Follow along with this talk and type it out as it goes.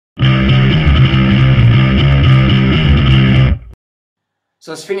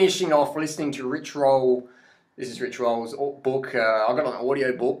So I was finishing off listening to Rich Roll. This is Rich Roll's book. I got an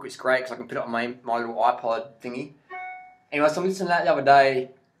audio book. It's great because I can put it on my little iPod thingy. Anyway, so I'm listening to that the other day,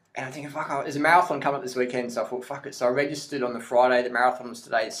 and I'm thinking, fuck, there's a marathon coming up this weekend, so I thought, fuck it. So I registered on the Friday. The marathon was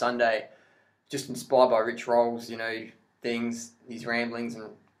today, Sunday. Just inspired by Rich Roll's, you know, things, his ramblings and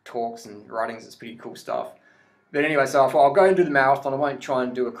talks and writings. It's pretty cool stuff. But anyway, so I thought I'll go and do the marathon. I won't try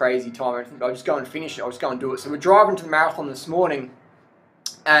and do a crazy time or anything, but I'll just go and finish it. I'll just go and do it. So we're driving to the marathon this morning,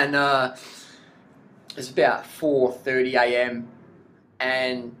 and it's about 4:30 a.m.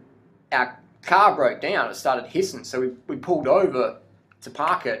 and our car broke down. It started hissing, so we pulled over to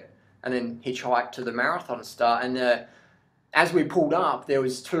park it and then hitchhiked to the marathon start. And as we pulled up, there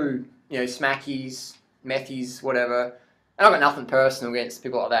was two, you know, smackies, methies, whatever. And I've got nothing personal against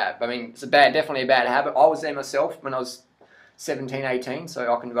people like that. But I mean, it's definitely a bad habit. I was there myself when I was 17, 18,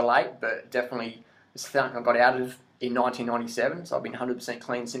 so I can relate. But definitely, it's something I got out of in 1997. So I've been 100%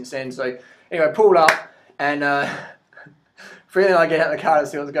 clean since then. So anyway, pulled up, and freely I get out of the car to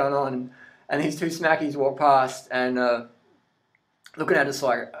see what's going on. And these two smackies walk past, and looking at us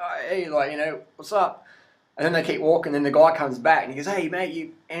like, hey, like, you know, what's up? And then they keep walking, and then the guy comes back, and he goes, hey,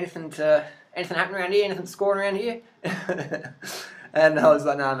 mate, anything happening around here? Anything scoring around here? And I was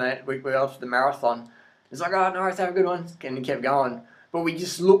like, no, mate, we're off to the marathon. He's like, oh, no, let's have a good one. And he kept going. But we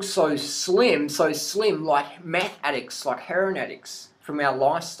just looked so slim, like meth addicts, like heroin addicts from our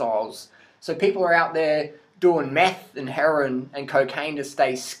lifestyles. So people are out there doing meth and heroin and cocaine to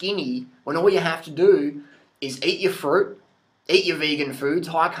stay skinny, when all you have to do is eat your fruit, eat your vegan foods,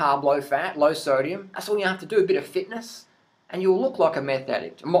 high carb, low fat, low sodium. That's all you have to do, a bit of fitness, and you'll look like a meth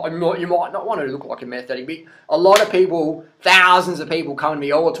addict. You might not want to look like a meth addict, but a lot of people, thousands of people come to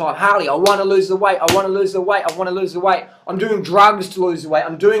me all the time, Harley, I want to lose the weight, I want to lose the weight, I want to lose the weight. I'm doing drugs to lose the weight,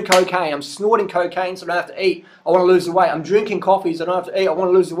 I'm doing cocaine, I'm snorting cocaine so I don't have to eat, I want to lose the weight. I'm drinking coffee so I don't have to eat, I want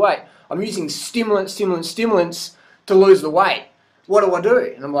to lose the weight. I'm using stimulants to lose the weight. What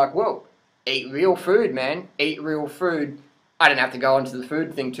do? And I'm like, well, eat real food, man. Eat real food. I didn't have to go into the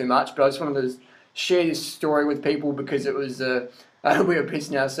food thing too much, but I just wanted to share this story with people because it was, we were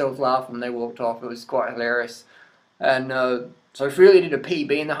pissing ourselves laughing when they walked off. It was quite hilarious. And so I really did a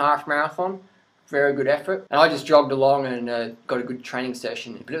PB in the half marathon. Very good effort. And I just jogged along and got a good training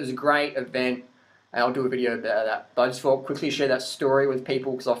session. But it was a great event. And I'll do a video about that. But I just thought I'd quickly share that story with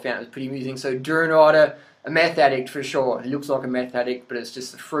people because I found it was pretty amusing. So Durianrider, a meth addict for sure. He looks like a meth addict, but it's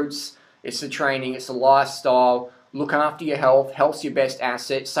just the fruits, it's the training, it's the lifestyle. Look after your health. Health's your best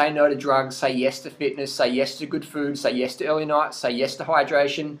asset. Say no to drugs. Say yes to fitness. Say yes to good food. Say yes to early nights. Say yes to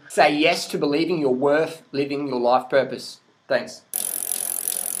hydration. Say yes to believing you're worth living your life purpose. Thanks.